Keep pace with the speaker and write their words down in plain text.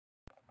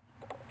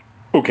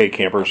Okay,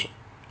 campers,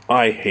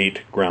 I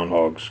hate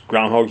groundhogs.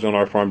 Groundhogs on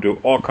our farm do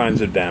all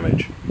kinds of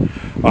damage.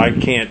 I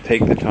can't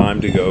take the time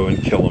to go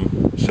and kill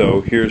them,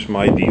 so here's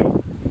my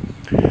deal.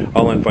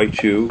 I'll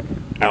invite you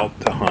out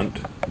to hunt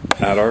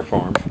at our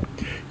farm.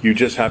 You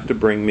just have to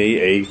bring me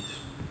a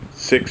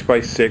 6 by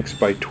 6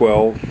 by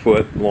 12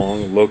 foot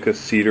long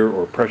locust cedar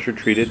or pressure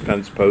treated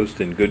fence post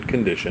in good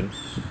condition,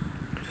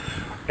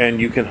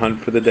 and you can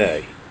hunt for the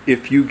day.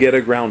 If you get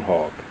a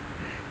groundhog,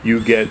 you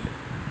get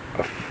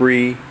a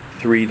free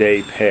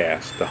 3-day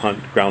pass to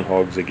hunt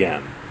groundhogs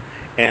again,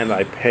 and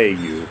I pay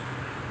you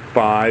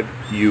 $5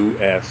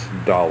 US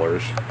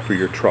for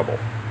your trouble.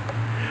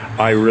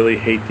 I really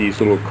hate these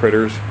little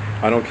critters.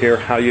 I don't care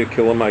how you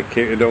kill them. I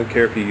don't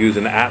care if you use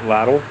an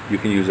atlatl. You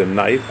can use a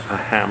knife, a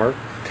hammer.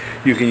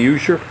 You can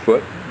use your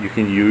foot. You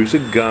can use a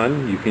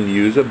gun. You can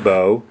use a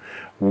bow.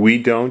 We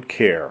don't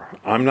care.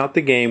 I'm not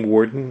the game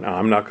warden.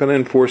 I'm not going to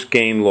enforce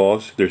game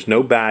laws. There's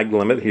no bag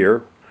limit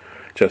here.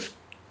 Just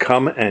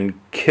come and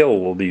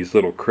kill these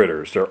little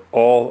critters. They're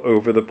all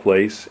over the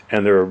place,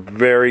 and they're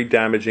very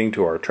damaging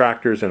to our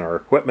tractors and our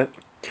equipment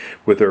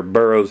with their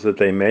burrows that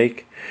they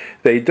make.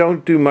 They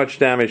don't do much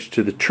damage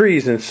to the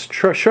trees and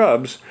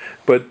shrubs,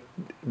 but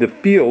the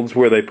fields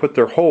where they put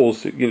their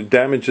holes,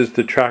 damages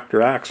the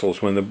tractor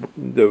axles when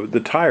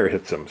the tire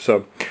hits them.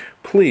 So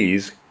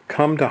please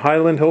come to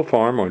Highland Hill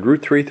Farm on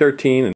Route 313